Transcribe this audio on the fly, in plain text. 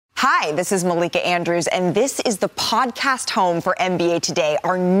Hi, this is Malika Andrews, and this is the podcast home for NBA Today,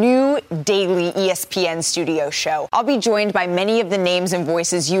 our new daily ESPN studio show. I'll be joined by many of the names and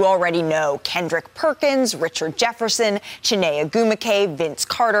voices you already know: Kendrick Perkins, Richard Jefferson, Chiney Ogwumike, Vince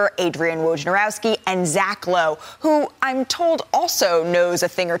Carter, Adrian Wojnarowski, and Zach Lowe, who I'm told also knows a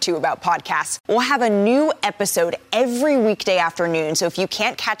thing or two about podcasts. We'll have a new episode every weekday afternoon, so if you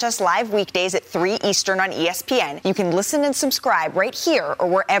can't catch us live weekdays at 3 Eastern on ESPN, you can listen and subscribe right here or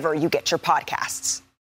wherever you get your podcasts.